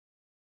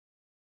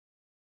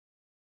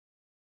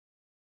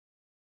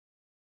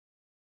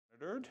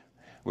monitored.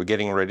 We're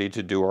getting ready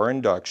to do our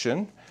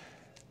induction.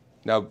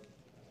 Now,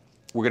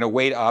 we're going to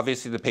wait,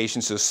 obviously, the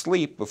patient's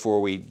asleep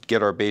before we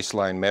get our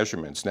baseline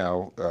measurements.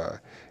 Now,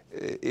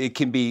 it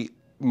can be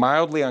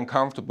mildly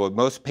uncomfortable.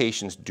 Most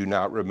patients do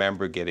not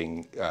remember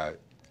getting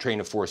train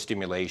of force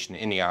stimulation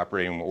in the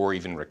operating room or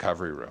even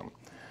recovery room.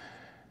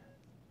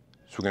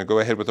 So we're going to go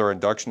ahead with our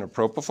induction of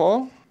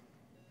propofol.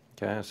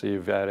 Okay, so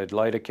you've added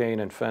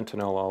lidocaine and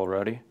fentanyl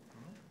already.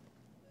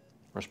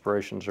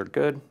 Respirations are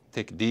good.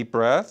 Take a deep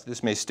breath.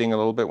 This may sting a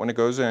little bit when it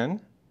goes in.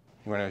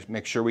 You want to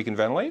make sure we can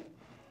ventilate.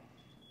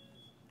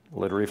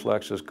 Lid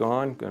reflex is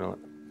gone. Going to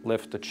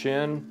lift the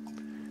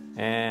chin,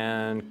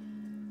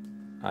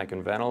 and I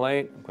can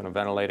ventilate. I'm going to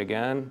ventilate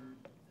again.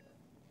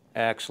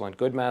 Excellent.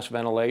 Good mass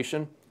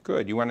ventilation.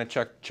 Good. You want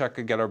to check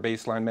and get our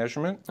baseline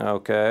measurement?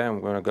 Okay, I'm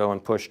going to go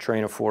and push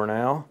train of 4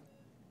 now.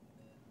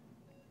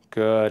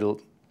 Good.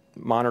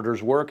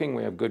 Monitor's working.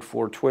 We have good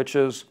 4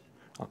 twitches.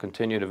 I'll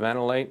continue to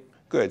ventilate.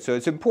 Good. So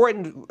it's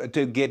important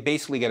to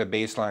basically get a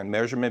baseline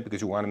measurement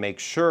because we want to make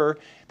sure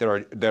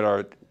that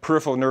our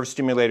peripheral nerve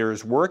stimulator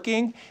is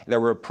working, and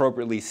that we're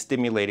appropriately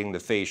stimulating the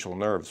facial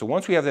nerve. So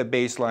once we have that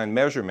baseline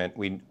measurement,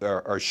 we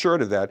are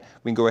assured of that,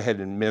 we can go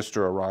ahead and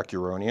administer a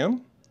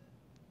rocuronium.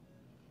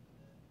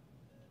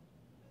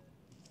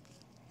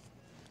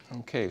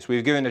 Okay, so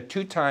we've given a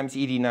 2 times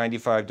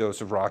ED95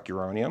 dose of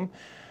rocuronium,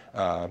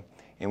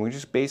 and we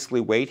just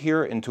basically wait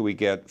here until we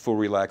get full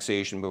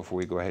relaxation before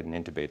we go ahead and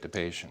intubate the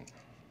patient.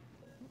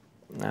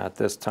 At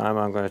this time,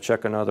 I'm going to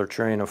check another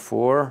train of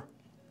 4,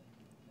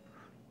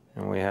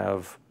 and we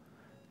have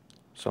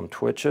some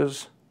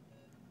twitches,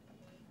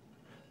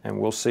 and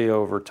we'll see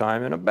over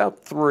time, in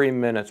about 3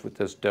 minutes with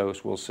this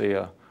dose, we'll see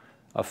a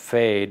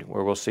fade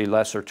where we'll see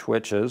lesser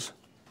twitches,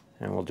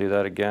 and we'll do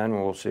that again.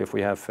 We'll see if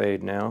we have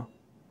fade now.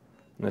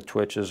 And the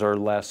twitches are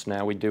less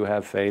now. We do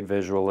have fade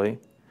visually.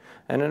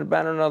 And in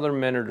about another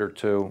minute or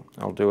 2,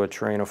 I'll do a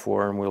train of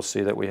 4, and we'll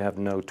see that we have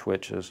no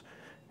twitches.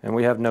 And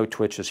we have no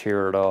twitches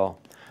here at all.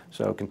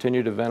 So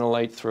continue to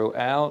ventilate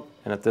throughout,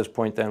 and at this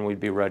point then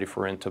we'd be ready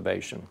for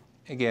intubation.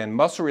 Again,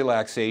 muscle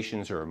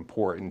relaxations are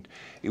important.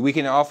 We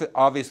can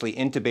obviously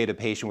intubate a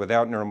patient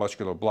without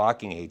neuromuscular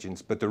blocking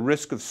agents, but the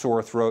risk of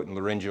sore throat and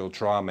laryngeal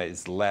trauma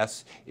is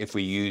less if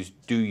we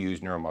do use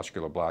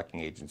neuromuscular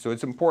blocking agents. So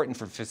it's important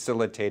for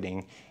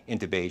facilitating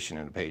intubation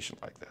in a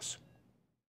patient like this.